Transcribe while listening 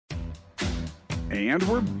And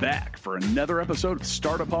we're back for another episode of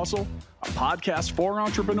Startup Hustle, a podcast for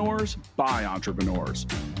entrepreneurs by entrepreneurs.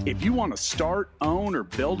 If you want to start, own, or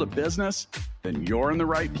build a business, then you're in the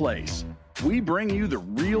right place. We bring you the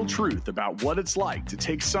real truth about what it's like to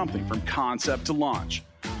take something from concept to launch.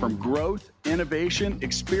 From growth, innovation,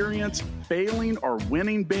 experience, failing, or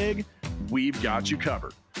winning big, we've got you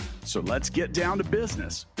covered. So let's get down to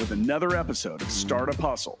business with another episode of Startup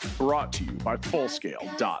Hustle, brought to you by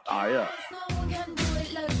Fullscale.io.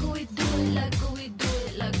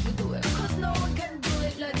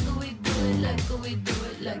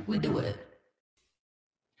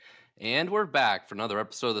 And we're back for another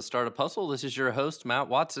episode of the Startup Hustle. This is your host, Matt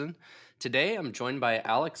Watson. Today, I'm joined by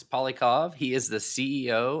Alex Polyakov. He is the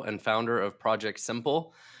CEO and founder of Project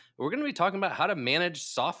Simple. We're going to be talking about how to manage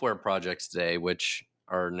software projects today, which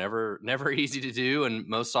are never easy to do. And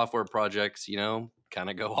most software projects, kind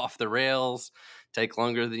of go off the rails, take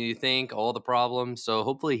longer than you think, all the problems. So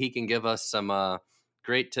hopefully he can give us some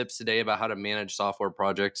great tips today about how to manage software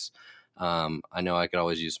projects. I know I could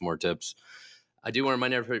always use some more tips. I do want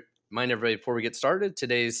to remind everybody before we get started,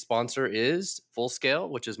 today's sponsor is Fullscale,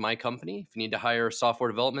 which is my company. If you need to hire a software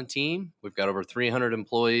development team, we've got over 300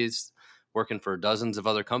 employees working for dozens of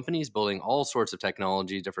other companies, building all sorts of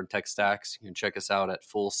technology, different tech stacks. You can check us out at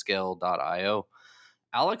Fullscale.io.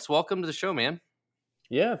 Alex, welcome to the show, man.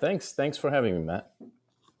 Yeah, thanks. Thanks for having me, Matt.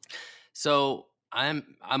 So I'm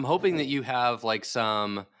hoping that you have like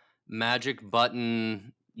some magic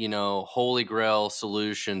button, holy grail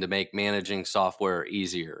solution to make managing software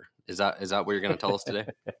easier. Is that what you're going to tell us today?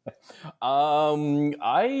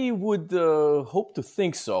 I would hope to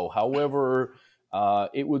think so. However,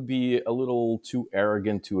 it would be a little too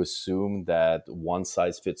arrogant to assume that one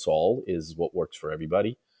size fits all is what works for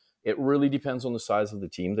everybody. It really depends on the size of the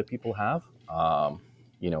team that people have.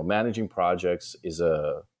 Managing projects is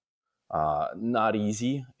not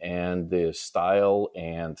easy, and the style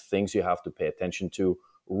and things you have to pay attention to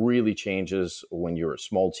really changes when you're a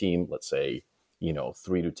small team, let's say,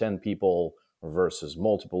 3 to 10 people versus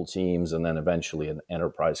multiple teams, and then eventually an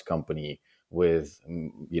enterprise company with,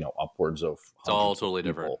 upwards of it's all totally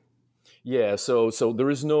different. Yeah. So there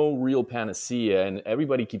is no real panacea, and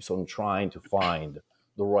everybody keeps on trying to find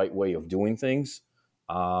the right way of doing things.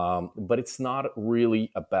 But it's not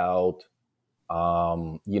really about,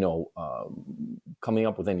 coming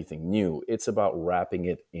up with anything new. It's about wrapping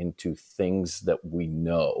it into things that we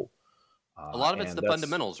know. A lot of it's the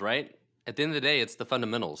fundamentals, right? At the end of the day, it's the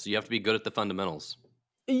fundamentals. You have to be good at the fundamentals.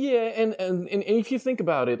 Yeah, and if you think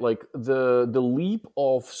about it, like the leap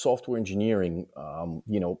of software engineering,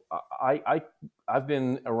 I've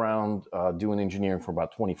been around doing engineering for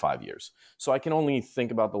about 25 years. So I can only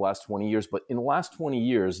think about the last 20 years, but in the last 20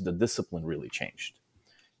 years, the discipline really changed.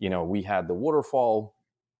 We had the waterfall,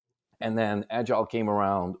 and then Agile came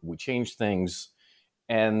around, we changed things,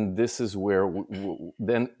 and this is where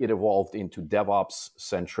then it evolved into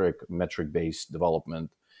DevOps-centric, metric-based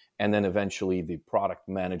development. And then eventually the product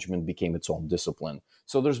management became its own discipline.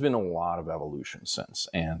 So there's been a lot of evolution since.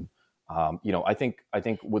 And, I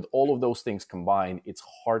think with all of those things combined, it's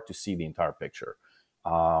hard to see the entire picture,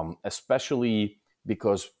 especially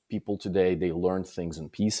because people today, they learn things in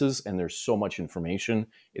pieces and there's so much information,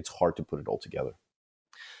 it's hard to put it all together.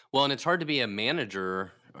 Well, and it's hard to be a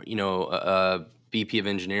manager, a VP of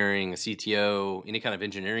engineering, a CTO, any kind of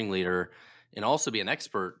engineering leader, and also be an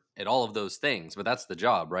expert at all of those things. But that's the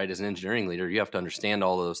job, right? As an engineering leader, you have to understand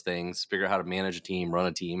all of those things, figure out how to manage a team, run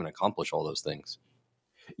a team, and accomplish all those things.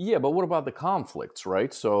 Yeah, but what about the conflicts,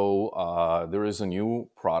 right? So there is a new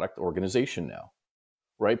product organization now,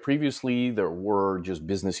 right? Previously, there were just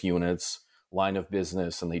business units, line of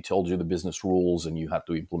business, and they told you the business rules and you had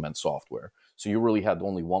to implement software. So you really had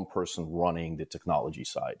only one person running the technology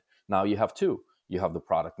side. Now you have two. You have the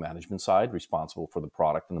product management side responsible for the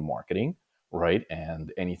product and the marketing, right?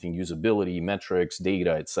 And anything usability, metrics,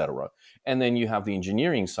 data, etc. And then you have the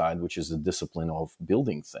engineering side, which is the discipline of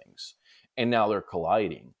building things. And now they're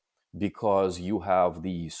colliding because you have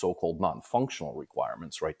the so-called non-functional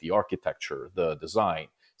requirements, right? The architecture, the design,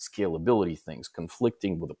 scalability things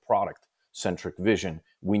conflicting with the product-centric vision.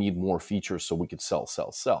 We need more features so we could sell.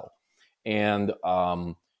 And,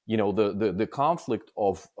 the conflict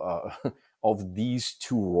of these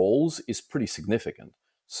two roles is pretty significant.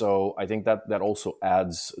 So I think that also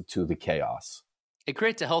adds to the chaos. It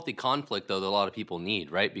creates a healthy conflict, though, that a lot of people need,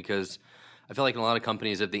 right? Because I feel like in a lot of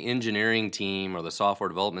companies, if the engineering team or the software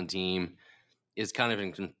development team is kind of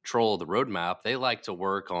in control of the roadmap, they like to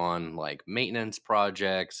work on like maintenance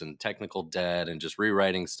projects and technical debt and just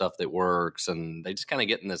rewriting stuff that works. And they just kind of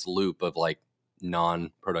get in this loop of like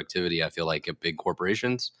non-productivity, I feel like, at big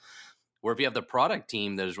corporations. Where if you have the product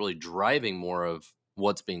team that is really driving more of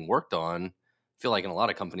what's being worked on, I feel like in a lot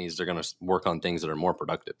of companies, they're going to work on things that are more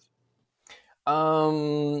productive.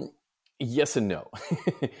 Yes and no,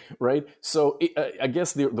 right? So I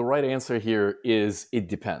guess the right answer here is it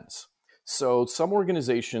depends. So some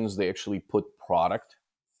organizations, they actually put product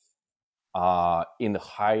in the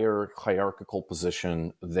higher hierarchical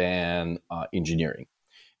position than engineering.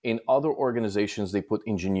 In other organizations, they put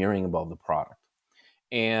engineering above the product.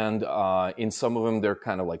 And in some of them, they're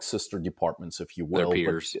kind of like sister departments, if you will. They're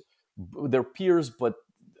peers. They're peers, but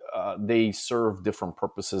they serve different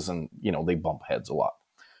purposes, and they bump heads a lot.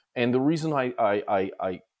 And the reason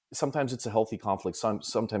I sometimes it's a healthy conflict,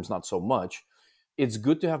 sometimes not so much. It's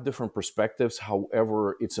good to have different perspectives.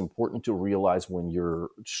 However, it's important to realize when you're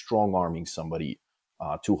strong arming somebody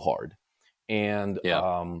too hard, and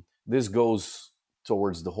this goes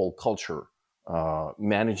towards the whole culture.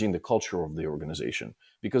 Managing the culture of the organization,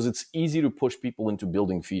 because it's easy to push people into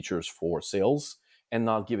building features for sales and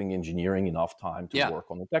not giving engineering enough time to work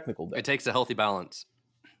on the technical debt. It takes a healthy balance.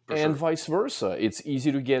 And vice versa. It's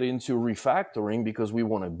easy to get into refactoring because we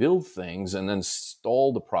want to build things and then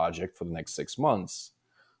stall the project for the next 6 months,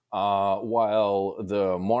 while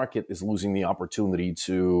the market is losing the opportunity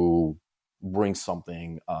to bring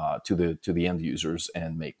something to the end users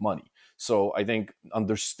and make money. So I think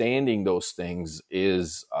understanding those things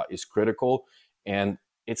is critical, and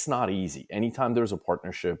it's not easy. Anytime there's a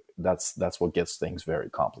partnership, that's what gets things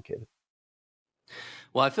very complicated.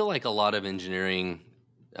 Well, I feel like a lot of engineering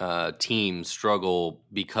teams struggle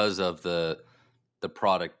because of the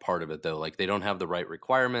product part of it, though. Like, they don't have the right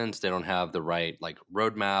requirements, they don't have the right like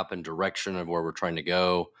roadmap and direction of where we're trying to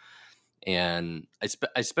go. And I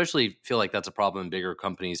especially feel like that's a problem in bigger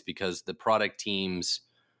companies, because the product teams,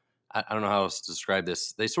 I don't know how else to describe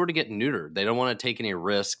this, they sort of get neutered. They don't want to take any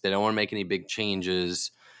risk. They don't want to make any big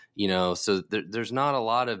changes, so there's not a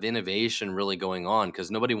lot of innovation really going on,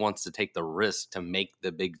 because nobody wants to take the risk to make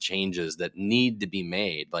the big changes that need to be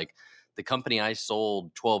made. Like the company I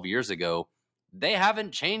sold 12 years ago, they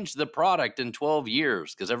haven't changed the product in 12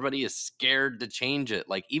 years because everybody is scared to change it.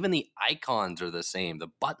 Like even the icons are the same. The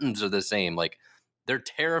buttons are the same. Like they're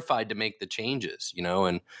terrified to make the changes, and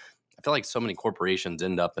I feel like so many corporations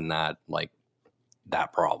end up in that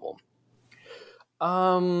problem.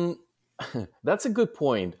 That's a good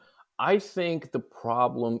point. I think the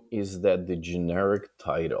problem is that the generic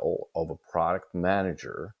title of a product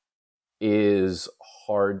manager is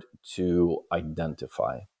hard to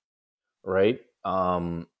identify, right?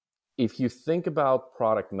 If you think about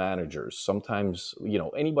product managers, sometimes,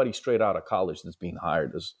 anybody straight out of college that's being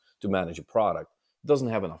hired to manage a product doesn't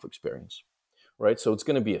have enough experience. Right, so it's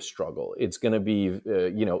going to be a struggle. It's going to be,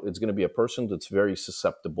 it's going to be a person that's very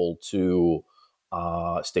susceptible to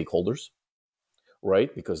stakeholders,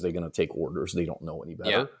 right? Because they're going to take orders; they don't know any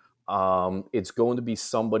better. Yeah. It's going to be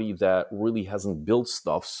somebody that really hasn't built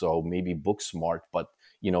stuff, so maybe book smart, but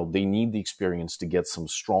they need the experience to get some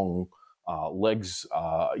strong legs,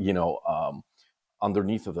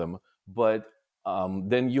 underneath of them. But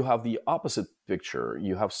then you have the opposite picture.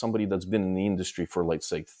 You have somebody that's been in the industry for, let's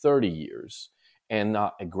say, 30 years. And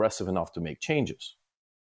not aggressive enough to make changes,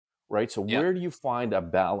 right? So where do you find a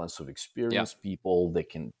balance of experienced people that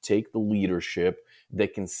can take the leadership,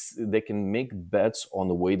 that can make bets on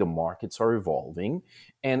the way the markets are evolving,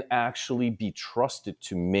 and actually be trusted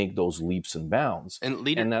to make those leaps and bounds? And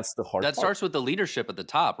that's the hard part. That starts with the leadership at the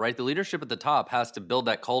top, right? The leadership at the top has to build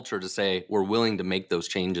that culture to say, we're willing to make those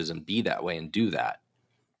changes and be that way and do that.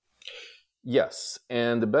 Yes,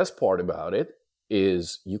 and the best part about it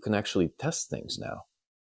is you can actually test things now.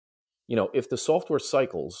 If the software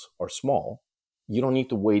cycles are small, you don't need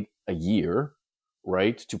to wait a year,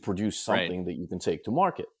 right, to produce something that you can take to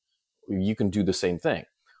market. You can do the same thing.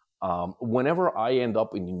 Whenever I end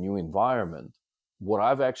up in a new environment, what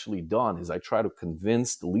I've actually done is I try to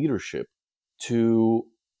convince the leadership to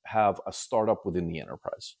have a startup within the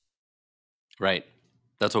enterprise. Right.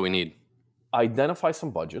 That's what we need. Identify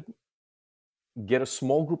some budget. Get a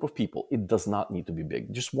small group of people. It does not need to be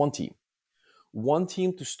big. Just one team. One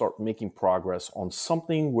team to start making progress on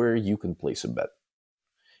something where you can place a bet.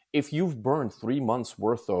 If you've burned 3 months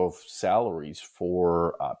worth of salaries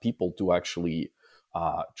for people to actually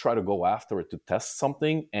try to go after it to test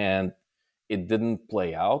something and it didn't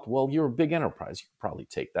play out, well, you're a big enterprise. You can probably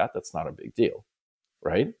take that. That's not a big deal,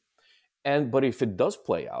 right? But if it does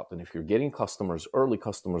play out, and if you're getting early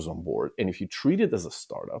customers on board, and if you treat it as a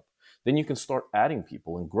startup, then you can start adding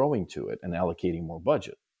people and growing to it and allocating more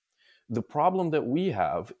budget. The problem that we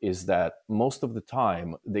have is that most of the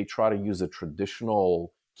time they try to use a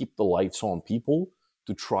traditional keep the lights on people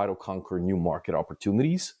to try to conquer new market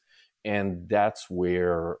opportunities. And that's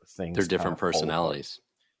where things They're different kind of fall apart. personalities.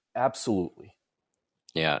 Absolutely.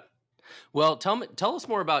 Yeah. Well, tell us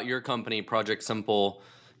more about your company, Project Simple.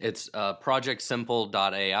 It's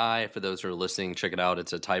projectsimple.ai. For those who are listening, check it out.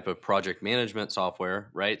 It's a type of project management software,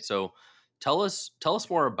 right? So tell us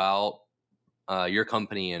more about your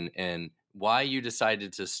company and why you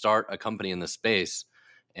decided to start a company in this space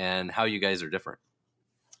and how you guys are different.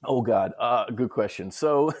 Oh God, good question.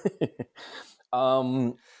 So,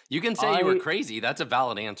 you can say you were crazy. That's a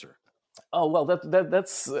valid answer. Oh well,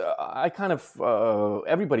 that's I kind of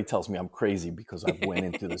everybody tells me I'm crazy because I've went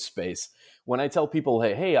into this space. When I tell people,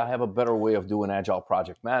 hey, I have a better way of doing agile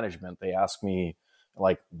project management, they ask me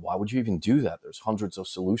like, why would you even do that? There's hundreds of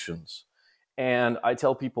solutions, and I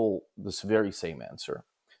tell people this very same answer.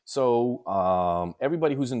 So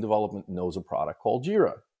everybody who's in development knows a product called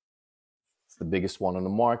Jira. It's the biggest one on the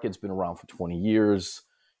market. It's been around for 20 years.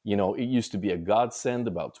 You know, it used to be a godsend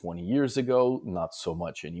about 20 years ago, not so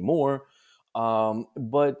much anymore.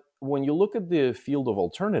 But when you look at the field of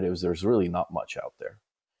alternatives, there's really not much out there.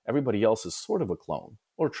 Everybody else is sort of a clone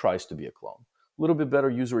or tries to be a clone. A little bit better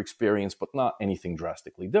user experience, but not anything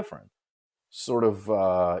drastically different. Sort of,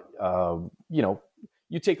 you know,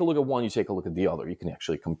 you take a look at one, you take a look at the other. You can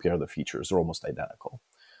actually compare the features. They're almost identical.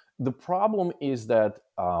 The problem is that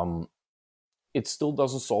it still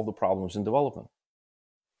doesn't solve the problems in development.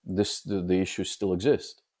 The issues still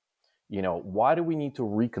exist. You know, why do we need to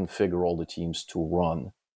reconfigure all the teams to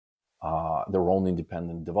run their own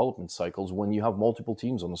independent development cycles when you have multiple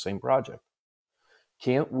teams on the same project?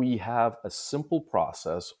 Can't we have a simple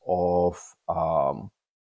process of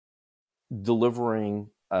delivering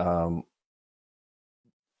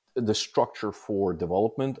the structure for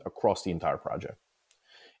development across the entire project?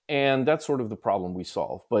 And that's sort of the problem we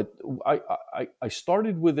solve. But I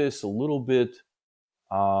started with this a little bit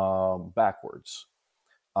backwards.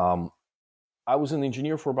 I was an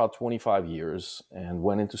engineer for about 25 years and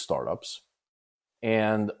went into startups.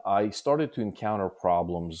 And I started to encounter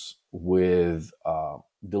problems with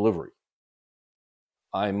delivery.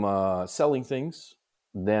 I'm selling things.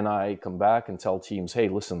 Then I come back and tell teams, hey,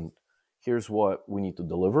 listen, here's what we need to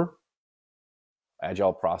deliver,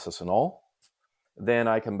 agile process and all. Then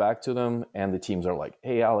I come back to them and the teams are like,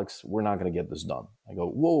 hey, Alex, we're not going to get this done. I go,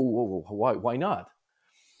 whoa, why not?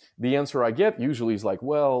 The answer I get usually is like,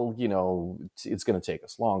 well, you know, it's going to take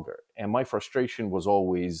us longer. And my frustration was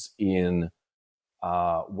always in,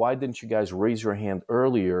 why didn't you guys raise your hand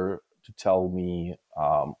earlier to tell me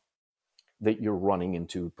that you're running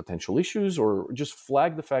into potential issues, or just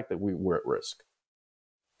flag the fact that we're at risk?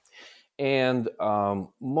 And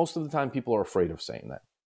most of the time people are afraid of saying that.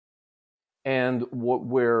 And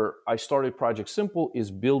where I started Project Simple is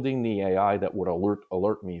building the AI that would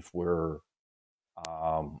alert me if we're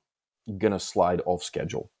going to slide off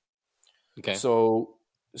schedule. Okay. So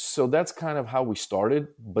that's kind of how we started.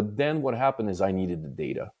 But then what happened is I needed the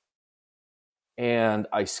data. And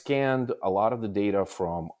I scanned a lot of the data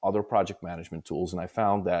from other project management tools. And I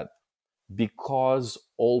found that because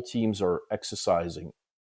all teams are exercising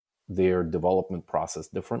their development process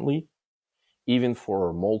differently, even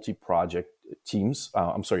for multi-team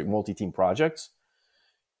projects,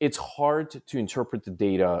 it's hard to interpret the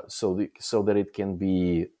data so that it can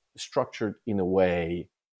be structured in a way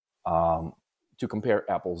to compare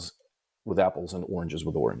apples with apples and oranges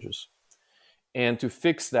with oranges. And to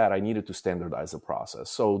fix that, I needed to standardize the process.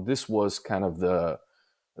 So this was kind of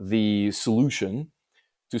the solution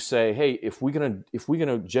to say, hey, if we're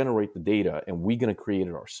gonna generate the data and we're gonna create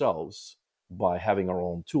it ourselves by having our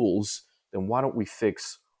own tools, then why don't we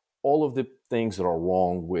fix all of the things that are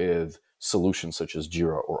wrong with solutions such as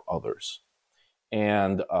Jira or others?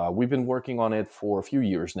 And we've been working on it for a few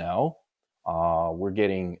years now. We're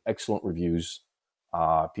getting excellent reviews.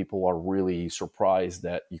 People are really surprised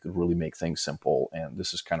that you could really make things simple. And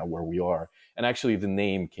this is kind of where we are. And actually, the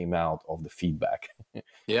name came out of the feedback.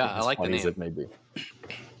 Yeah, I like the name. As it may be.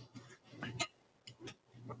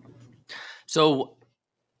 So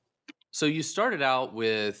you started out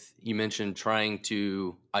with, you mentioned trying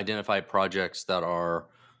to identify projects that are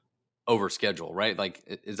over schedule, right? Like,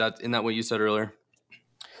 isn't that what you said earlier?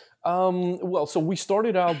 Well, so we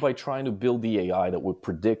started out by trying to build the AI that would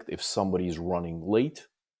predict if somebody's running late,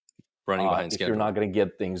 running behind schedule, if you're not going to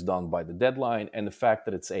get things done by the deadline. And the fact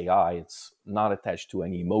that it's AI, it's not attached to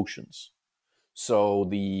any emotions. So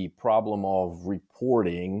the problem of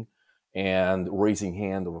reporting and raising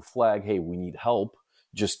hand of a flag, hey, we need help,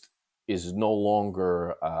 just is no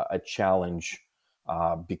longer a challenge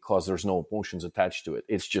because there's no emotions attached to it.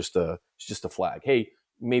 It's just a flag. Hey,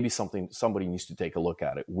 maybe somebody needs to take a look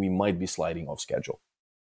at it. We might be sliding off schedule.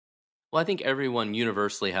 Well, I think everyone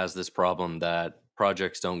universally has this problem that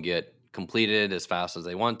projects don't get completed as fast as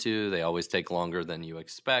they want to. They always take longer than you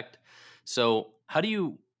expect. So, how do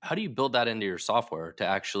you build that into your software to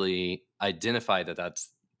actually identify that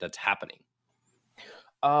that's happening?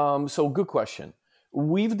 So good question.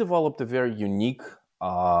 We've developed a very unique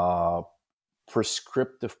uh,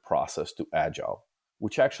 prescriptive process to Agile,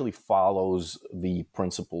 which actually follows the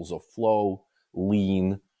principles of flow,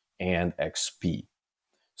 lean, and XP.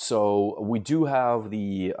 So we do have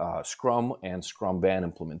the Scrum and Scrum Ban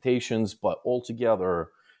implementations, but altogether,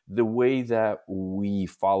 the way that we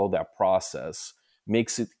follow that process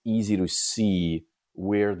makes it easy to see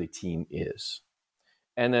where the team is.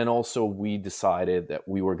 And then also, we decided that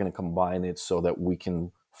we were going to combine it so that we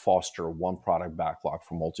can foster one product backlog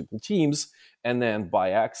for multiple teams. And then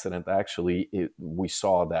by accident, actually, we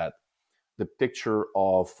saw that the picture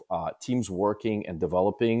of teams working and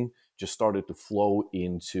developing just started to flow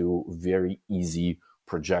into very easy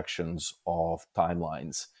projections of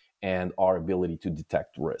timelines and our ability to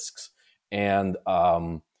detect risks. And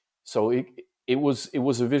so it was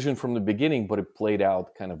a vision from the beginning, but it played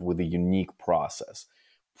out kind of with a unique process.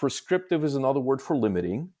 Prescriptive is another word for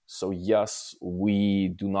limiting. So yes, we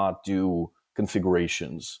do not do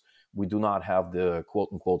configurations. We do not have the quote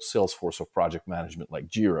unquote Salesforce of project management like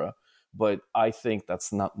Jira, but I think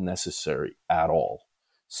that's not necessary at all.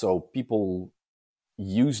 So people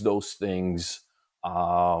use those things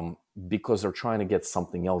because they're trying to get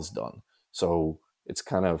something else done. So it's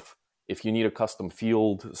kind of, if you need a custom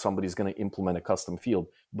field, somebody's going to implement a custom field.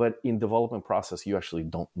 But in development process, you actually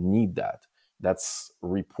don't need that. That's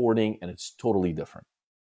reporting, and it's totally different.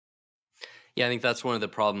 Yeah, I think that's one of the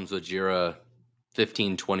problems with Jira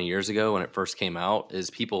 15, 20 years ago when it first came out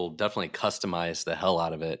is people definitely customized the hell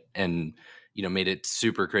out of it and made it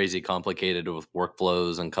super crazy complicated with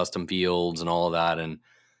workflows and custom fields and all of that and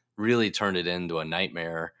really turned it into a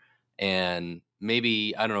nightmare. And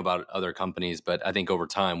maybe I don't know about other companies, but I think over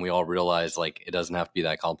time we all realized like it doesn't have to be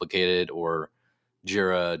that complicated, or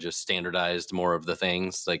Jira just standardized more of the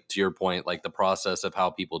things. Like to your point, like the process of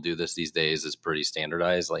how people do this these days is pretty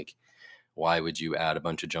standardized. Like why would you add a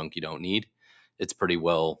bunch of junk you don't need? It's pretty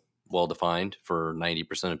well defined for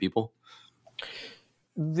 90% of people.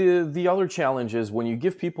 The other challenge is when you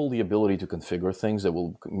give people the ability to configure things, they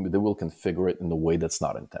will configure it in the way that's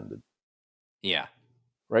not intended. Yeah,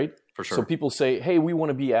 right? For sure. So people say, "Hey, we want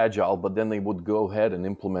to be agile," but then they would go ahead and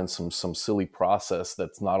implement some silly process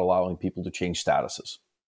that's not allowing people to change statuses.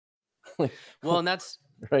 Well, and that's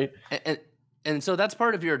right. And so that's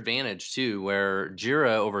part of your advantage too, where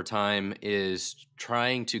Jira over time is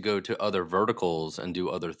trying to go to other verticals and do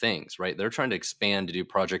other things, right? They're trying to expand to do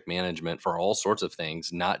project management for all sorts of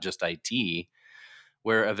things, not just IT,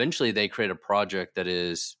 where eventually they create a project that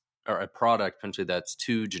is, or a product potentially that's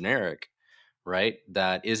too generic, right?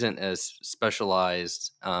 That isn't as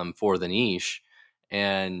specialized for the niche.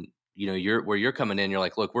 And you're coming in, you're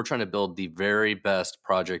like, look, we're trying to build the very best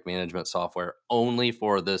project management software only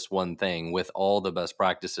for this one thing with all the best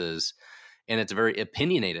practices. And it's a very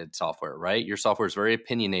opinionated software, right? Your software is very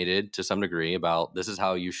opinionated to some degree about this is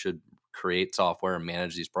how you should create software and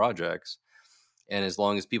manage these projects. And as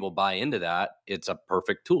long as people buy into that, it's a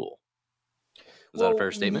perfect tool. Is that a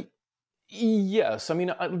fair statement? Yes. I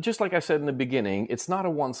mean, just like I said in the beginning, it's not a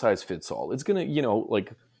one size fits all. It's going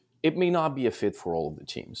to, it may not be a fit for all of the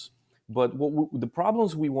teams. But the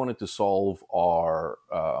problems we wanted to solve are,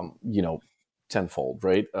 tenfold,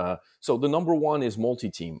 right? So the number one is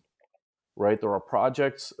multi-team, right? There are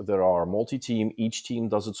projects that are multi-team. Each team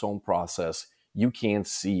does its own process. You can't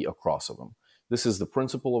see across of them. This is the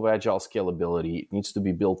principle of agile scalability. It needs to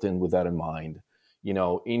be built in with that in mind. In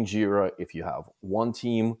Jira, if you have one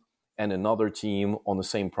team and another team on the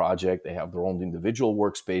same project, they have their own individual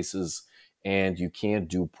workspaces, and you can't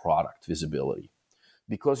do product visibility.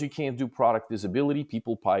 Because you can't do product visibility,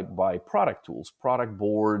 people buy product tools, product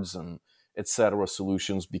boards, and etc.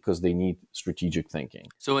 solutions because they need strategic thinking.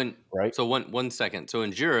 So one second. So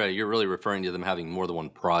in Jira, you're really referring to them having more than one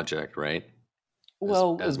project, right?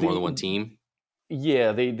 As more than one team.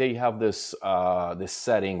 Yeah, they have this this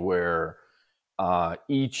setting where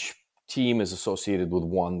each team is associated with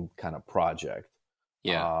one kind of project.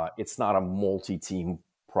 Yeah, it's not a multi-team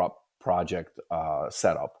project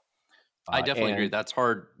setup. I definitely agree. That's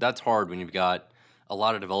hard. That's hard when you've got a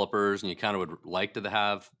lot of developers and you kind of would like to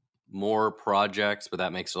have more projects, but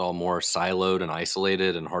that makes it all more siloed and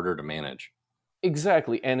isolated and harder to manage.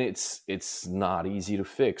 Exactly. And it's not easy to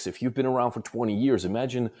fix. If you've been around for 20 years,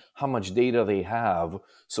 imagine how much data they have.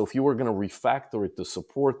 So if you were going to refactor it to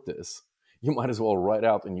support this, you might as well write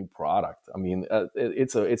out a new product. I mean,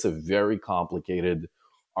 it's a very complicated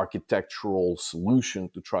architectural solution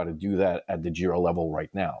to try to do that at the Jira level right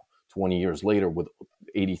now, 20 years later with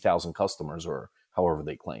 80,000 customers or however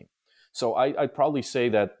they claim. So I'd probably say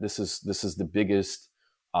that this is the biggest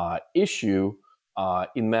issue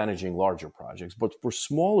in managing larger projects. But for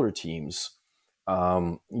smaller teams,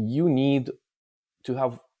 you need to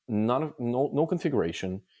have no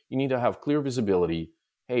configuration. You need to have clear visibility.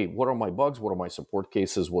 Hey, what are my bugs? What are my support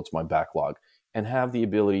cases? What's my backlog? And have the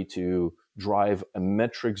ability to drive a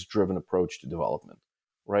metrics-driven approach to development,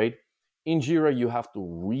 right? In Jira, you have to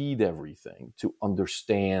read everything to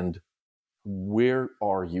understand where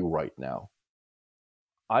are you right now.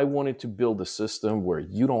 I wanted to build a system where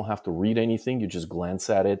you don't have to read anything, you just glance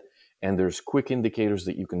at it, and there's quick indicators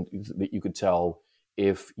that you could tell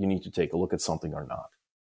if you need to take a look at something or not.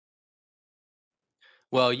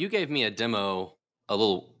 Well, you gave me a demo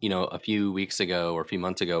a few weeks ago or a few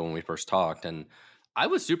months ago when we first talked, and I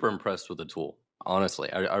was super impressed with the tool. Honestly,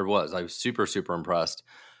 I was super, super impressed.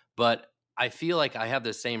 But I feel like I have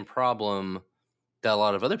the same problem that a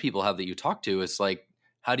lot of other people have that you talk to. It's like,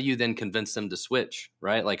 how do you then convince them to switch,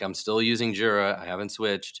 right? Like, I'm still using Jira, I haven't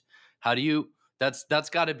switched. How do you, that's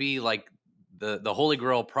got to be like the holy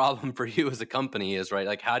grail problem for you as a company is, right?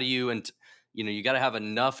 Like, how do you, and you got to have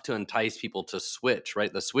enough to entice people to switch,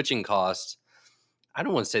 right? The switching costs, I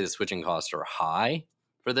don't want to say the switching costs are high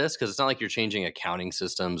for this, because it's not like you're changing accounting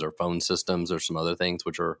systems or phone systems or some other things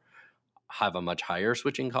which have a much higher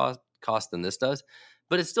switching cost than this does,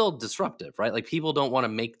 but it's still disruptive, right? Like, people don't want to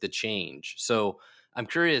make the change. So I'm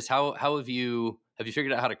curious, how have you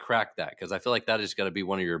figured out how to crack that? Because I feel like that is going to be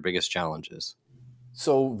one of your biggest challenges.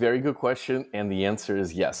 So very good question, and the answer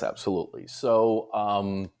is yes, absolutely.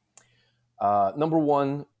 So number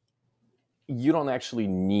one, you don't actually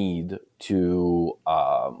need to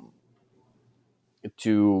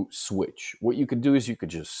switch. What you could do is you could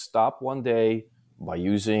just stop one day by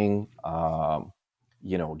using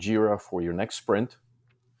Jira for your next sprint.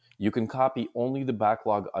 You can copy only the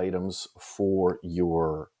backlog items for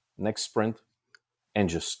your next sprint and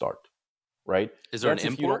just start. Right? Is there an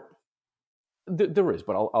import? There is,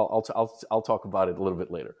 but I'll talk about it a little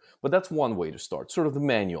bit later. But that's one way to start, sort of the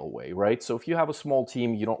manual way, right? So if you have a small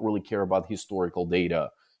team, you don't really care about historical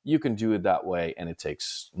data, you can do it that way, and it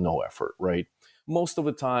takes no effort, right? Most of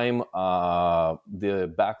the time,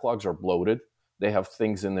 the backlogs are bloated. They have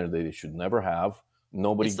things in there that they should never have.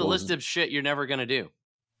 It's the list of shit you're never going to do.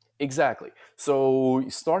 Exactly. So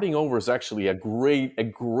starting over is actually a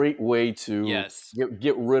great way to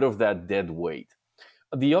get rid of that dead weight.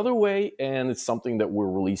 The other way, and it's something that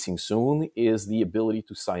we're releasing soon, is the ability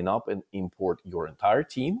to sign up and import your entire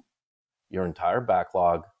team, your entire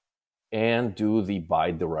backlog, and do the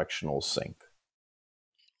bi-directional sync.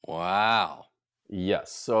 Wow.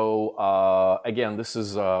 Yes. So again, this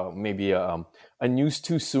is maybe a news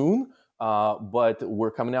too soon, but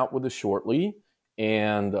we're coming out with it shortly.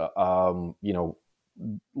 And,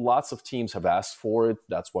 lots of teams have asked for it.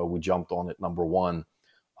 That's why we jumped on it, number one.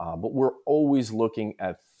 But we're always looking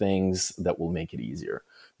at things that will make it easier.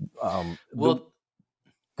 Go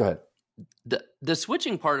ahead. The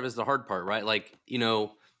switching part of it is the hard part, right? Like,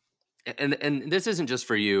 and this isn't just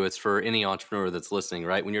for you, it's for any entrepreneur that's listening,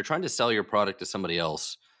 right? When you're trying to sell your product to somebody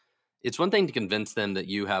else, it's one thing to convince them that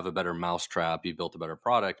you have a better mousetrap, you built a better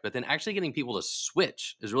product, but then actually getting people to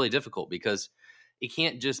switch is really difficult, because it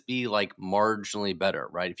can't just be like marginally better,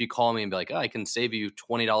 right? If you call me and be like, oh, I can save you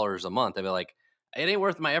 $20 a month, I'd be like, it ain't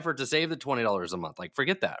worth my effort to save the $20 a month. Like,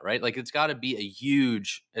 forget that, right? Like, it's got to be a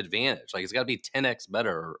huge advantage. Like, it's got to be 10x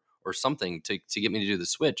better or something to get me to do the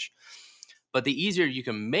switch. But the easier you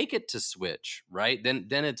can make it to switch, right? Then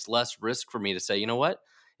it's less risk for me to say, you know what?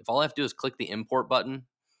 If all I have to do is click the import button,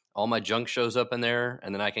 all my junk shows up in there,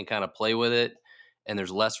 and then I can kind of play with it, and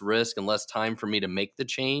there's less risk and less time for me to make the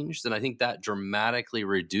change, then I think that dramatically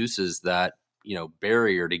reduces that,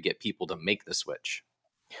 barrier to get people to make the switch.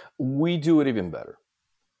 We do it even better.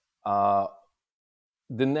 The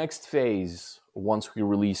next phase, once we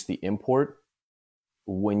release the import,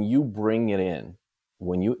 when you bring it in,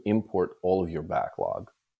 when you import all of your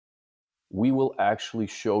backlog, we will actually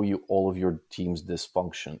show you all of your team's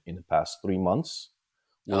dysfunction in the past 3 months.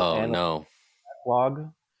 No.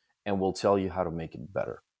 Backlog, and we'll tell you how to make it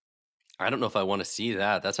better. I don't know if I want to see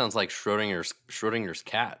that. That sounds like Schrodinger's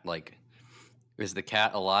cat. Like, is the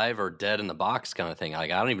cat alive or dead in the box kind of thing? Like,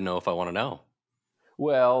 I don't even know if I want to know.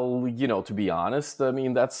 Well, to be honest, I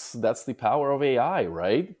mean, that's the power of AI,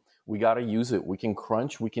 right? We got to use it. We can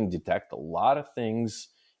crunch, we can detect a lot of things.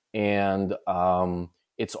 And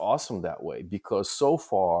it's awesome that way, because so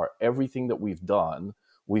far, everything that we've done,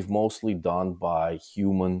 we've mostly done by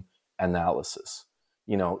human analysis.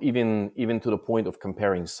 even to the point of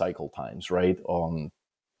comparing cycle times, right, on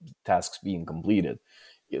tasks being completed.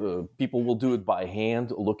 People will do it by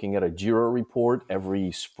hand, looking at a Jira report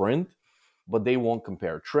every sprint, but they won't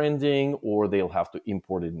compare trending, or they'll have to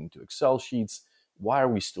import it into Excel sheets. Why are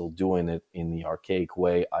we still doing it in the archaic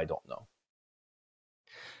way? I don't know.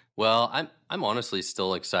 Well, I'm honestly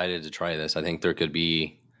still excited to try this. I think there could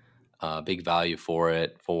be big value for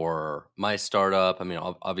it for my startup. I mean,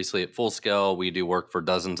 obviously at Full Scale, we do work for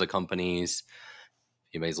dozens of companies.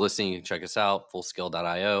 If anybody's listening, you can check us out,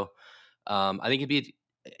 fullscale.io. I think it'd be,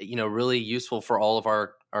 really useful for all of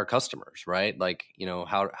our customers, right? Like,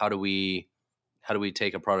 how do we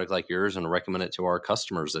take a product like yours and recommend it to our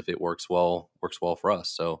customers if it works well for us?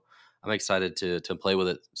 So I'm excited to play with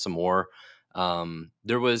it some more.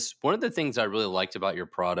 There was one of the things I really liked about your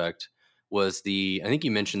product was I think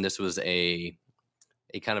you mentioned this was a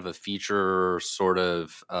kind of a feature sort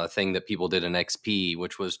of thing that people did in XP,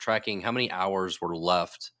 which was tracking how many hours were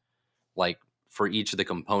left, like for each of the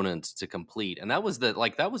components to complete. And that was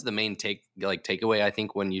the main takeaway, I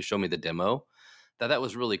think, when you showed me the demo, that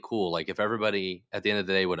was really cool. Like if everybody at the end of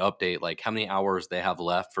the day would update like how many hours they have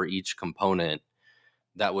left for each component,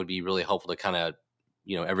 that would be really helpful to kind of,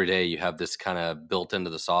 every day you have this kind of built into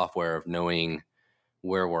the software of knowing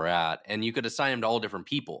where we're at, and you could assign them to all different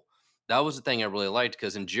people. That was the thing I really liked,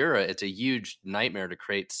 because in Jira, it's a huge nightmare to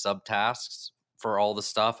create subtasks for all the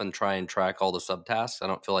stuff and try and track all the subtasks. I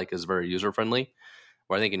don't feel like it's very user friendly.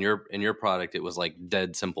 Where I think in your product, it was like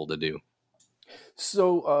dead simple to do.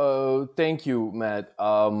 So thank you, Matt.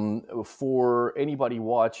 For anybody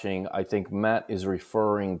watching, I think Matt is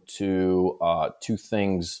referring to two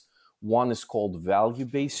things. One is called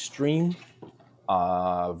value-based stream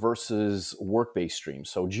versus work-based stream.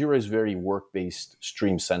 So Jira is very work-based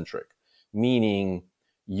stream-centric, meaning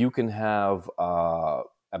you can have a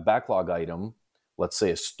backlog item, let's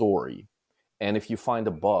say a story, and if you find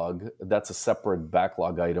a bug, that's a separate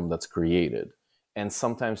backlog item that's created. And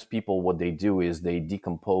sometimes people, what they do is they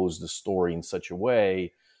decompose the story in such a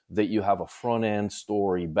way that you have a front-end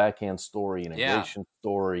story, back-end story, integration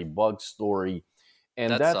story, bug story.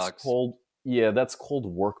 And that's called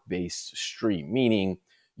work-based stream, meaning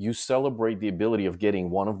you celebrate the ability of getting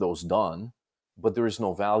one of those done, but there is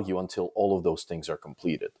no value until all of those things are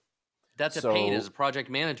completed. That's a pain as a project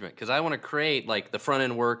management, because I want to create like the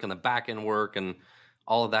front-end work and the back-end work and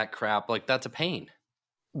all of that crap. Like that's a pain.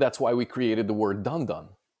 That's why we created the word done,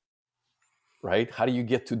 right? How do you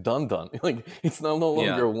get to done? Like it's now no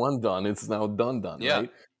longer one done, it's now done, right?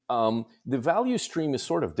 The value stream is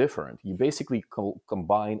sort of different. You basically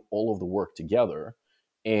combine all of the work together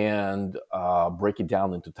and break it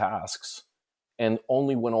down into tasks. And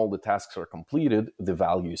only when all the tasks are completed, the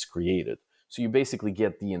value is created. So you basically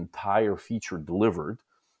get the entire feature delivered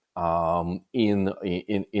in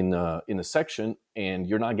a section, and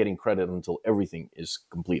you're not getting credit until everything is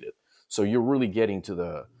completed. So you're really getting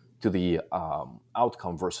to the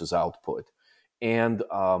outcome versus output. And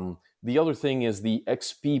the other thing is the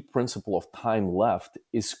XP principle of time left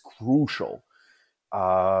is crucial.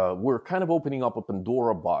 We're kind of opening up a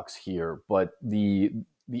Pandora box here, but the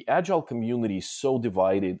Agile community is so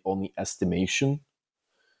divided on the estimation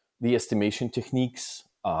techniques,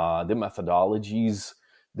 the methodologies,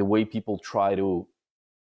 the way people try to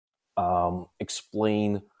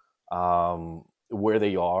explain where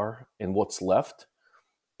they are and what's left.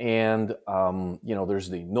 And, there's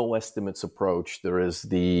the no estimates approach. There is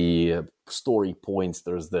the story points.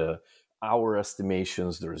 There's the hour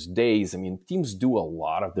estimations. There's days. I mean, teams do a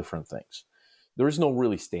lot of different things. There is no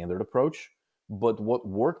really standard approach. But what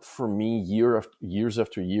worked for me years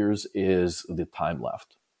after years is the time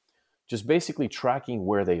left. Just basically tracking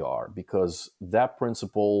where they are, because that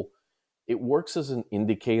principle, it works as an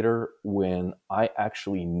indicator when I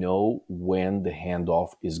actually know when the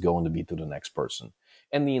handoff is going to be to the next person.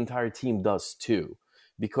 And the entire team does too,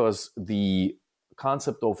 because the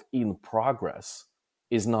concept of in progress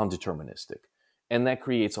is non-deterministic. And that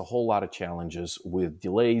creates a whole lot of challenges with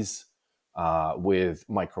delays, with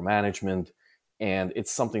micromanagement, and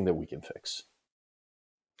it's something that we can fix.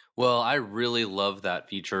 Well, I really love that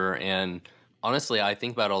feature. And honestly, I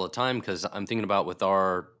think about it all the time, because I'm thinking about with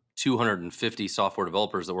our 250 software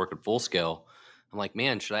developers that work at Full Scale. I'm like,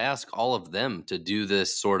 man, should I ask all of them to do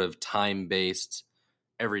this sort of time-based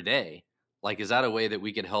every day? Like, is that a way that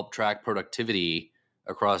we could help track productivity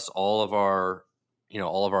across all of our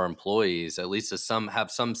employees, at least to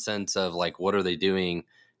have some sense of like, what are they doing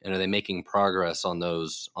and are they making progress on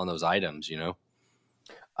those items,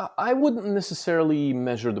 I wouldn't necessarily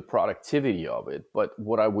measure the productivity of it, but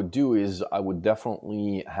what I would do is I would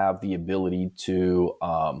definitely have the ability to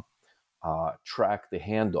track the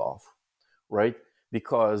handoff, right?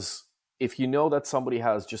 Because if you know that somebody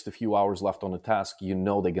has just a few hours left on a task, you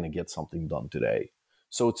know they're going to get something done today.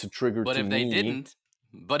 So it's a trigger But to if me.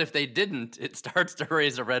 they didn't, it starts to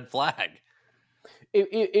raise a red flag.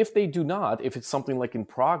 If they do not, if it's something like in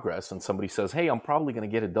progress and somebody says, hey, I'm probably going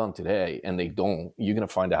to get it done today, and they don't, you're going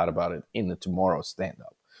to find out about it in the tomorrow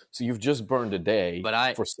stand-up. So you've just burned a day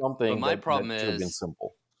for something that should have been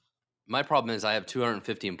simple. My problem is I have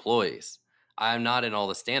 250 employees. I'm not in all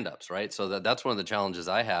the stand-ups, right? So that's one of the challenges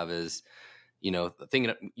I have is,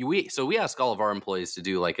 we ask all of our employees to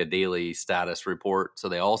do like a daily status report. So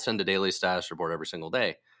they all send a daily status report every single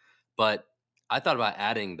day. But I thought about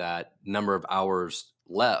adding that number of hours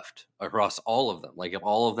left across all of them. Like if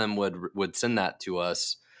all of them would send that to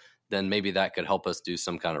us, then maybe that could help us do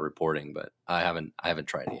some kind of reporting. But I haven't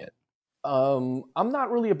tried it yet. I'm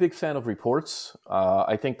not really a big fan of reports.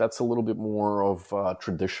 I think that's a little bit more of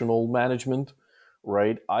traditional management,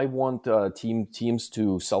 right? I want teams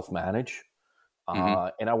to self-manage,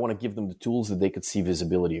 and I want to give them the tools that they could see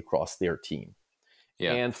visibility across their team.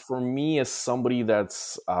 Yeah. And for me, as somebody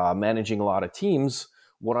that's managing a lot of teams,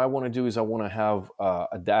 what I want to do is I want to have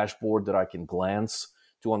a dashboard that I can glance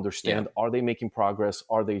to understand, are they making progress?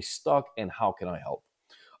 Are they stuck? And how can I help?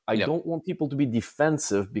 I don't want people to be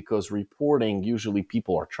defensive, because reporting, usually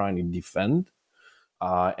people are trying to defend.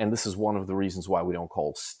 And this is one of the reasons why we don't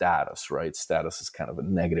call status, right? Status is kind of a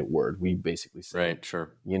negative word. We basically say, right,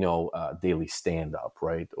 sure, daily stand-up,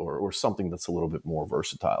 right? Or something that's a little bit more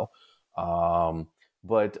versatile.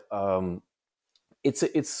 But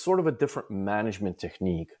it's sort of a different management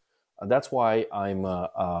technique. That's why I'm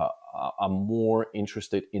more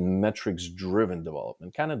interested in metrics-driven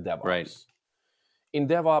development, kind of DevOps. Right. In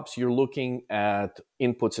DevOps, you're looking at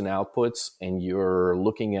inputs and outputs, and you're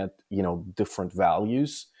looking at different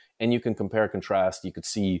values, and you can compare, contrast. You could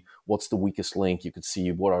see what's the weakest link. You could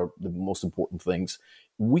see what are the most important things.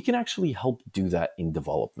 We can actually help do that in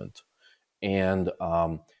development, and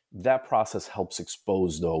that process helps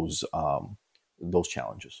expose those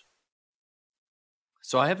challenges.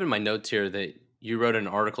 So I have in my notes here that you wrote an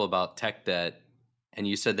article about tech debt, and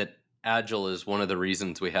you said that Agile is one of the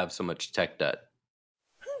reasons we have so much tech debt.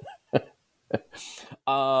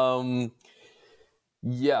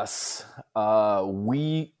 Yes,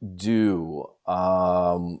 we do.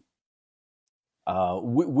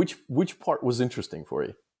 Which part was interesting for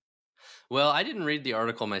you? Well, I didn't read the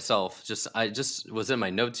article myself. I just was in my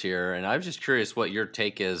notes here, and I was just curious what your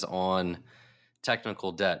take is on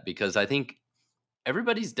technical debt, because I think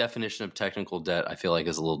everybody's definition of technical debt, I feel like,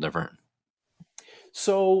 is a little different.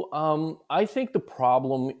 So I think the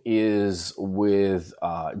problem is with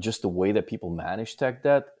just the way that people manage tech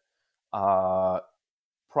debt.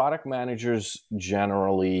 Product managers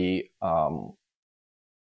generally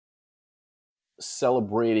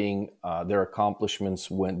celebrating their accomplishments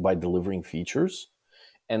by delivering features,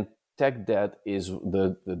 and tech debt is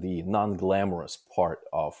the non-glamorous part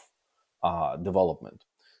of development.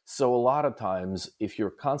 So a lot of times, if you're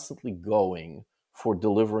constantly going for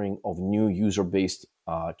delivering of new user-based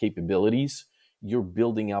capabilities, you're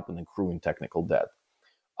building up and accruing technical debt.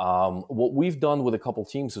 What we've done with a couple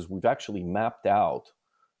teams is we've actually mapped out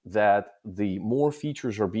that the more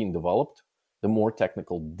features are being developed, the more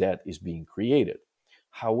technical debt is being created.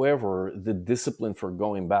 However, the discipline for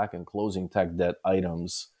going back and closing tech debt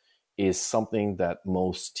items is something that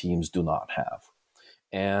most teams do not have.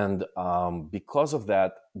 And because of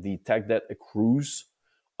that, the tech debt accrues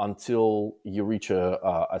until you reach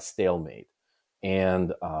a stalemate,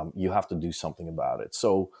 and you have to do something about it.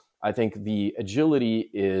 So I think the agility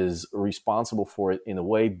is responsible for it in a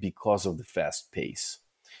way because of the fast pace.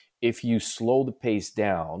 If you slow the pace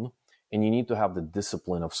down, and you need to have the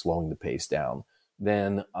discipline of slowing the pace down,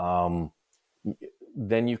 then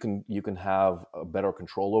you can have a better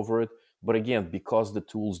control over it. But again, because the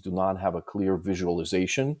tools do not have a clear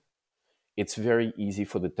visualization, it's very easy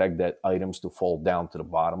for the tech debt items to fall down to the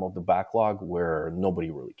bottom of the backlog where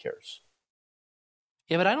nobody really cares.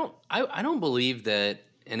 Yeah, but I don't believe that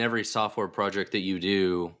in every software project that you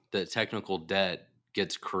do, that technical debt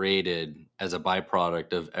gets created as a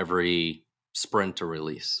byproduct of every sprint or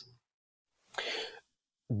release.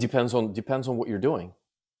 Depends on what you're doing,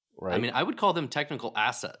 right? I mean, I would call them technical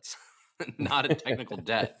assets, not a technical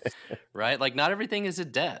debt, right? Like, not everything is a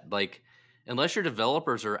debt. Like, unless your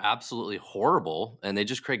developers are absolutely horrible and they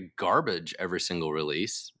just create garbage every single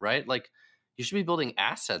release, right? Like, you should be building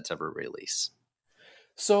assets every release.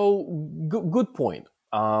 So, good point.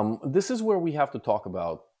 This is where we have to talk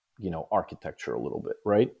about, architecture a little bit,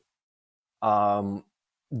 right?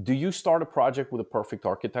 Do you start a project with a perfect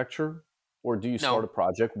architecture? or do you No. start a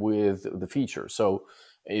project with the feature? So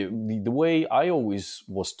the way I always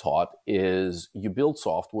was taught is you build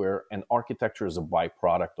software, and architecture is a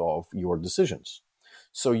byproduct of your decisions.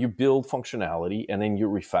 So you build functionality, and then you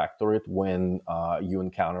refactor it when you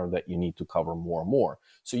encounter that you need to cover more and more.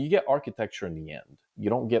 So you get architecture in the end. You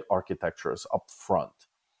don't get architectures up front,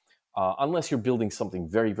 unless you're building something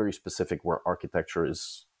very, very specific where architecture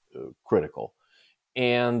is critical.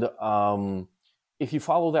 And if you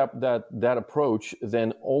follow that approach,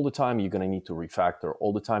 then all the time you're going to need to refactor.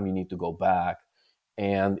 All the time you need to go back,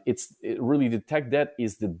 and really the tech debt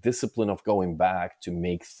is the discipline of going back to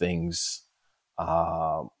make things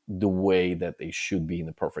the way that they should be in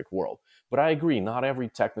the perfect world. But I agree, not every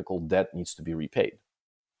technical debt needs to be repaid.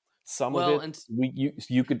 Some of it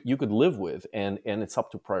you could live with, and it's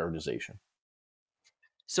up to prioritization.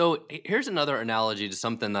 So here's another analogy to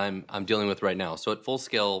something I'm dealing with right now. So at Full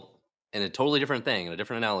Scale, and a totally different thing, and a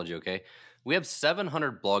different analogy, okay? We have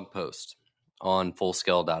 700 blog posts on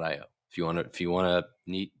fullscale.io. If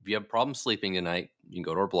you have problems sleeping tonight, you can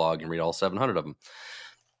go to our blog and read all 700 of them.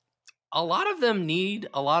 A lot of them need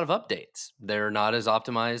a lot of updates. They're not as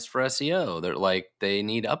optimized for SEO. They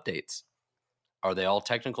need updates. Are they all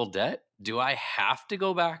technical debt? Do I have to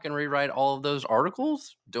go back and rewrite all of those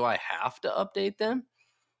articles? Do I have to update them?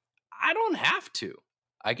 I don't have to.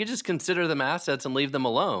 I could just consider them assets and leave them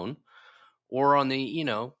alone. Or on the,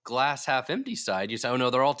 glass half empty side, you say, oh no,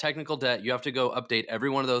 they're all technical debt. You have to go update every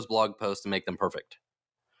one of those blog posts and make them perfect.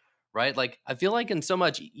 Right? Like, I feel like in so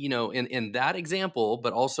much, in that example,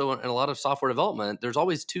 but also in a lot of software development, there's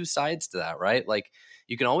always two sides to that, right? Like,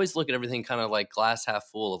 you can always look at everything kind of like glass half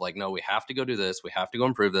full of like, no, we have to go do this. We have to go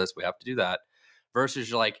improve this. We have to do that. Versus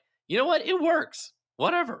you're like, you know what? It works.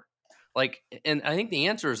 Whatever. Like, and I think the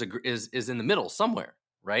answer is in the middle somewhere,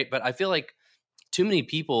 right? But I feel like too many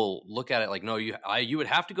people look at it like, no, you would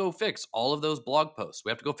have to go fix all of those blog posts.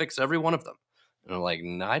 We have to go fix every one of them. And I'm like,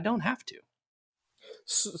 no, I don't have to.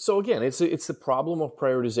 So again, it's the problem of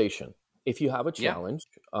prioritization. If you have a challenge,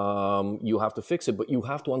 you have to fix it, but you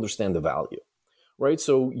have to understand the value, right?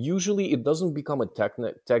 So usually it doesn't become a tech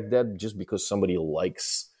debt just because somebody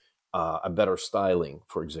likes a better styling,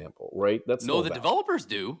 for example, right? That's no, the developers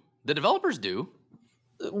do. The developers do.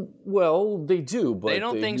 Well, they do, but they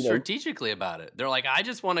don't think strategically about it. They're like, I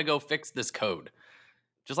just want to go fix this code.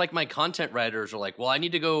 Just like my content writers are like, well, I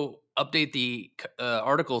need to go update the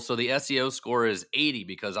article so the SEO score is 80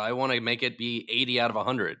 because I want to make it be 80 out of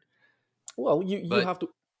 100. Well,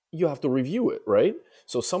 you have to review it, right?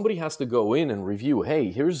 So somebody has to go in and review.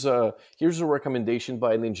 Hey, here's a recommendation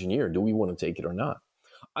by an engineer. Do we want to take it or not?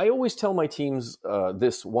 I always tell my teams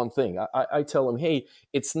this one thing. I tell them, hey,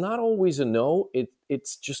 it's not always a no.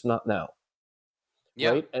 It's just not now,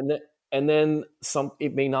 right? And then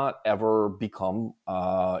it may not ever become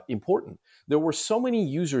important. There were so many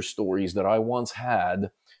user stories that I once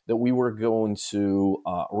had that we were going to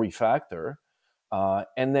refactor.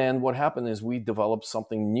 And then what happened is we developed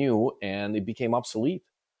something new and it became obsolete.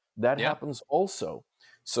 That happens also.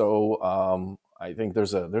 So I think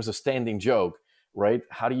there's a standing joke, right?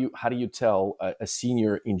 How do you tell a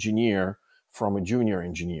senior engineer from a junior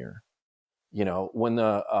engineer? When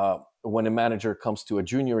a manager comes to a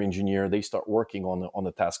junior engineer, they start working on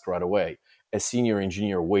the task right away. A senior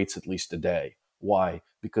engineer waits at least a day. Why?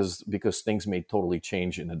 Because things may totally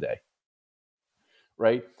change in a day.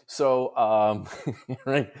 Right? So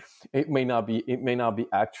right, it may not be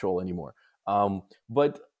actual anymore.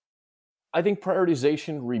 But I think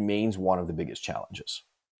prioritization remains one of the biggest challenges.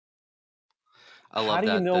 I love how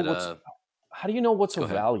do you know what's of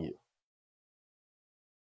value?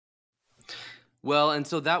 Well, and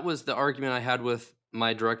so that was the argument I had with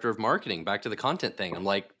my director of marketing, back to the content thing. I'm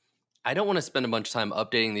like, I don't want to spend a bunch of time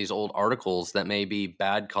updating these old articles that may be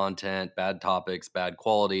bad content, bad topics, bad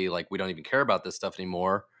quality. Like, we don't even care about this stuff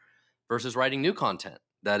anymore, versus writing new content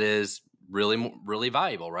that is really, really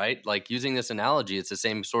valuable, right? Like, using this analogy, it's the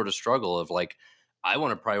same sort of struggle of like, I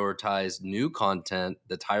want to prioritize new content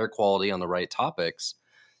that's higher quality on the right topics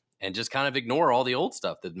and just kind of ignore all the old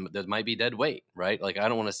stuff that might be dead weight, right? Like, I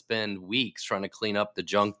don't want to spend weeks trying to clean up the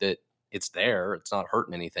junk that it's there. It's not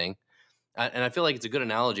hurting anything. And I feel like it's a good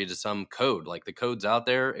analogy to some code. Like, the code's out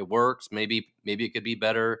there, it works. Maybe it could be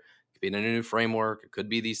better. It could be in a new framework. It could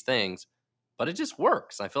be these things, but it just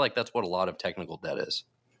works. I feel like that's what a lot of technical debt is.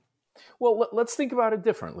 Well, let's think about it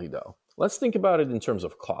differently, though. Let's think about it in terms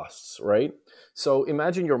of costs, right? So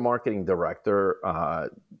imagine your marketing director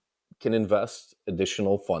can invest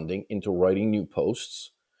additional funding into writing new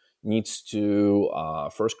posts, needs to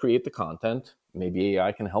first create the content. Maybe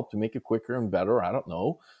AI can help to make it quicker and better. I don't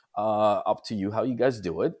know. Up to you how you guys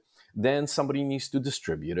do it. Then somebody needs to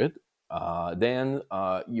distribute it. Then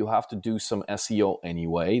you have to do some SEO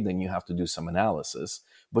anyway. Then you have to do some analysis,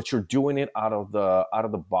 but you're doing it out of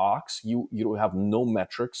the box. You have no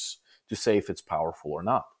metrics to say if it's powerful or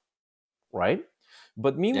not, right?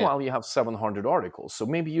 But meanwhile, you have 700 articles. So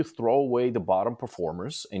maybe you throw away the bottom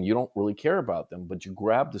performers and you don't really care about them, but you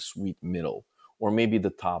grab the sweet middle or maybe the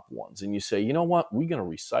top ones and you say, you know what, we're going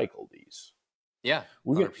to recycle these. Yeah,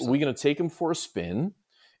 we're going to take them for a spin.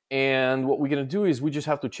 And what we're going to do is we just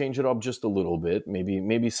have to change it up just a little bit.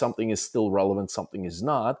 Maybe something is still relevant, something is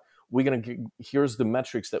not. Here's the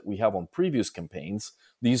metrics that we have on previous campaigns.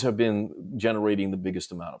 These have been generating the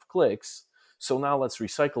biggest amount of clicks. So now let's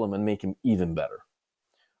recycle them and make them even better,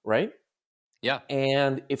 right? Yeah.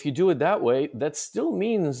 And if you do it that way, that still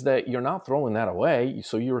means that you're not throwing that away.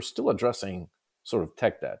 So you're still addressing sort of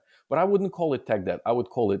tech debt. But I wouldn't call it tech debt. I would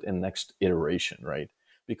call it a next iteration, right?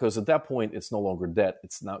 Because at that point, it's no longer debt.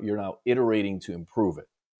 You're now iterating to improve it.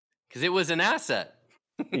 Because it was an asset.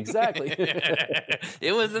 Exactly.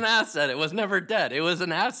 It was an asset. It was never debt. It was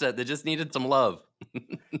an asset that just needed some love.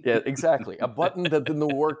 Yeah, exactly. A button that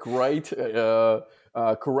didn't work right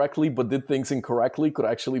correctly, but did things incorrectly could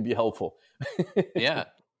actually be helpful. Yeah.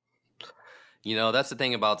 That's the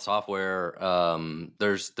thing about software.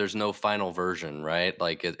 There's no final version, right?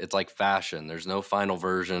 Like it's like fashion. There's no final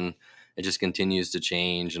version. It just continues to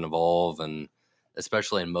change and evolve, and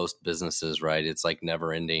especially in most businesses, right? It's like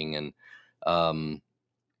never ending. And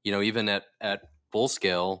even at Full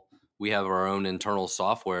Scale, we have our own internal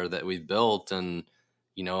software that we've built, and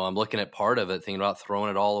I'm looking at part of it, thinking about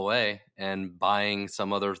throwing it all away and buying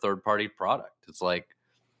some other third-party product. It's like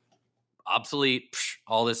obsolete,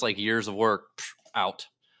 all this like years of work out,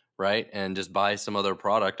 right? And just buy some other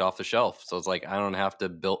product off the shelf. So it's like I don't have to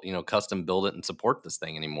custom build it and support this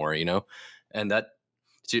thing anymore, And that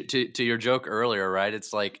to your joke earlier, right?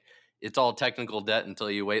 It's like it's all technical debt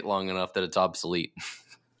until you wait long enough that it's obsolete.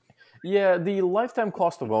 Yeah, the lifetime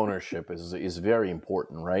cost of ownership is very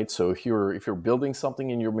important, right? So if you're building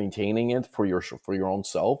something and you're maintaining it for your own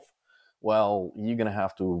self, well, you're gonna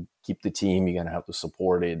have to keep the team. You're gonna have to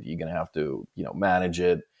support it. You're gonna have to manage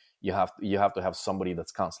it. You have to have somebody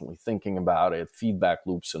that's constantly thinking about it, feedback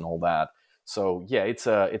loops and all that. So yeah, it's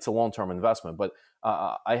a long-term investment. But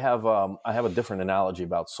I have a different analogy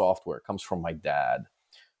about software. It comes from my dad.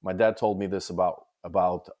 My dad told me this about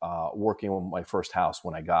working on my first house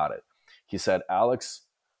when I got it. He said, Alex,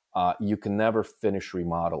 you can never finish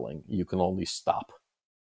remodeling. You can only stop.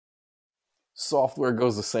 Software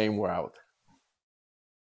goes the same route.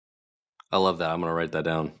 I love that. I'm going to write that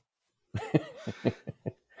down.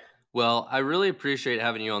 Well, I really appreciate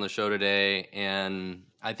having you on the show today. And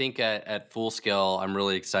I think at Full Scale, I'm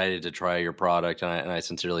really excited to try your product. And I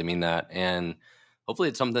sincerely mean that. And hopefully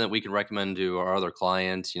it's something that we can recommend to our other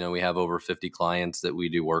clients. We have over 50 clients that we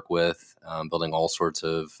do work with, building all sorts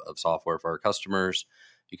of software for our customers.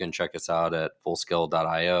 You can check us out at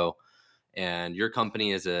fullscale.io. And your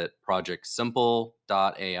company is at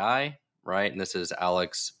projectsimple.ai, right? And this is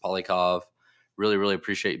Alex Polikov. Really, really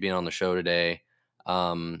appreciate you being on the show today.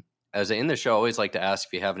 As I end the show, I always like to ask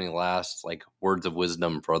if you have any last words of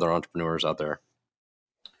wisdom for other entrepreneurs out there.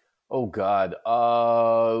 Oh God,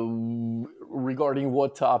 regarding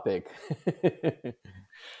what topic? It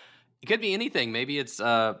could be anything. Maybe it's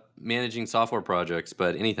managing software projects,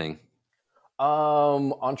 but anything.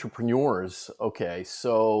 Entrepreneurs. Okay,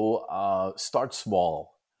 so start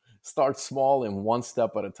small. Start small and one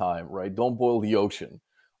step at a time. Right? Don't boil the ocean.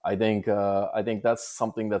 I think that's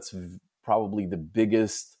something that's probably the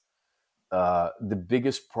biggest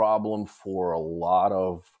problem for a lot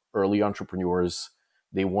of early entrepreneurs.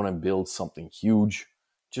 They want to build something huge.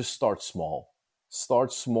 Just start small.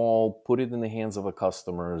 Start small, put it in the hands of the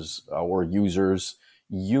customers or users.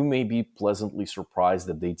 You may be pleasantly surprised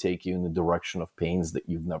that they take you in the direction of pains that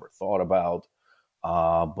you've never thought about.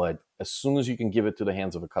 But as soon as you can give it to the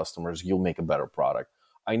hands of the customers, you'll make a better product.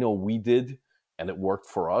 I know we did, and it worked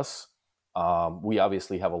for us. We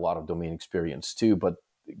obviously have a lot of domain experience too, but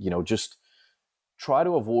just try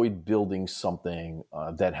to avoid building something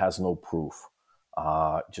that has no proof.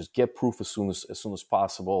 Just get proof as soon as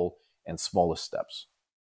possible, and smallest steps.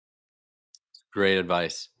 Great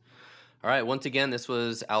advice. All right. Once again, this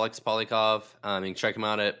was Alex Polikov. You can check him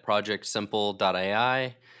out at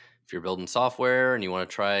projectsimple.ai. If you're building software and you want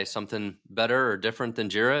to try something better or different than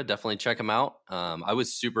Jira, definitely check him out. I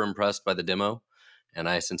was super impressed by the demo, and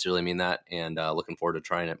I sincerely mean that, and looking forward to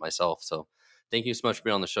trying it myself. So thank you so much for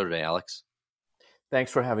being on the show today, Alex.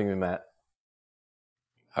 Thanks for having me, Matt.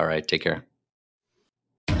 All right. Take care.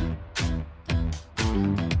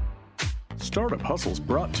 Startup Hustle is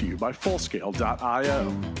brought to you by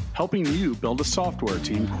Fullscale.io, helping you build a software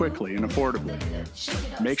team quickly and affordably.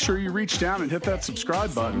 Make sure you reach down and hit that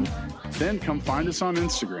subscribe button, then come find us on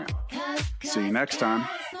Instagram. See you next time.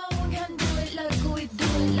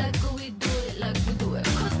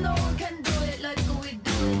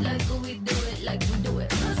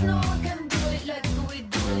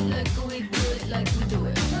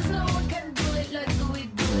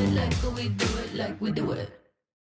 We do it.